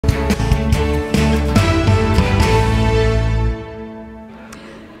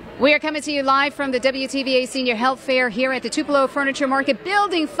We are coming to you live from the WTVA Senior Health Fair here at the Tupelo Furniture Market,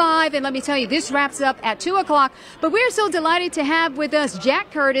 Building 5. And let me tell you, this wraps up at 2 o'clock. But we're so delighted to have with us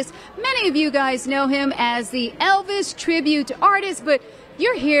Jack Curtis. Many of you guys know him as the Elvis tribute artist, but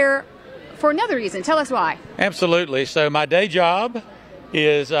you're here for another reason. Tell us why. Absolutely. So my day job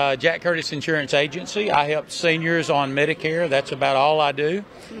is Jack Curtis Insurance Agency. I help seniors on Medicare. That's about all I do.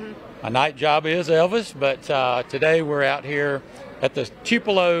 My night job is Elvis, but today we're out here at the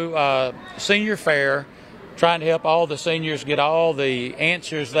Tupelo Senior Fair trying to help all the seniors get all the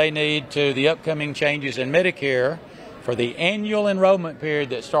answers they need to the upcoming changes in Medicare for the annual enrollment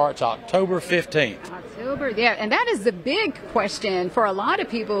period that starts October 15th. Yeah, and that is the big question for a lot of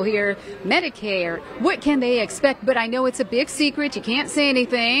people here, Medicare. What can they expect? But I know it's a big secret. You can't say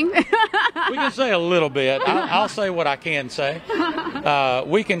anything. We can say a little bit. I'll say what I can say.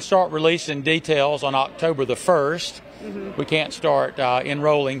 We can start releasing details on October the 1st. We can't start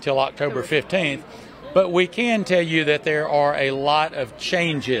enrolling till October 15th. But we can tell you that there are a lot of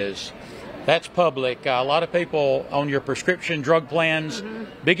changes. That's public. A lot of people on your prescription drug plans,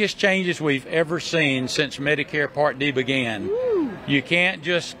 biggest changes we've ever seen since Medicare Part D began. You can't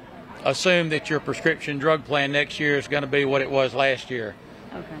just assume that your prescription drug plan next year is going to be what it was last year.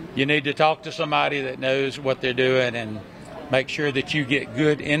 You need to talk to somebody that knows what they're doing and make sure that you get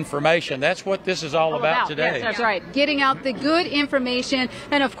good information. That's what this is all about today. Yes, that's right. Getting out the good information.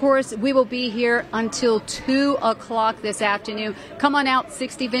 And of course, we will be here until 2 o'clock this afternoon. Come on out,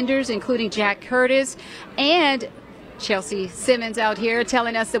 60 vendors, including Jack Curtis and Chelsea Simmons out here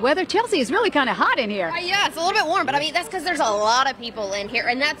telling us the weather. Chelsea, is really kind of hot in here. Yeah, it's a little bit warm, but I mean, that's because there's a lot of people in here,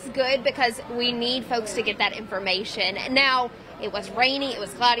 and that's good because we need folks to get that information. Now, it was rainy, it was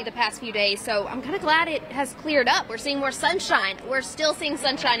cloudy the past few days, so I'm kind of glad it has cleared up. We're seeing more sunshine. We're still seeing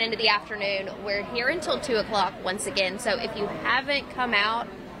sunshine into the afternoon. We're here until 2 o'clock once again, so if you haven't come out,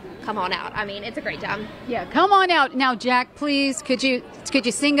 come on out. I mean, it's a great time. Yeah, come on out. Now, Jack, please, could you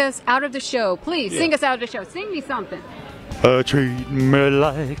sing us out of the show? Please, sing us out of the show. Sing me something. Treat me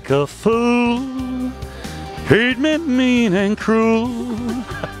like a fool, treat me mean and cruel.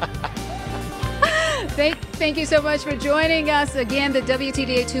 Thank you so much for joining us. Again, the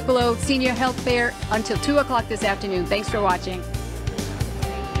WTVA Tupelo Senior Health Fair until 2 o'clock this afternoon. Thanks for watching.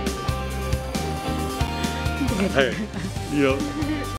 Hey, yo.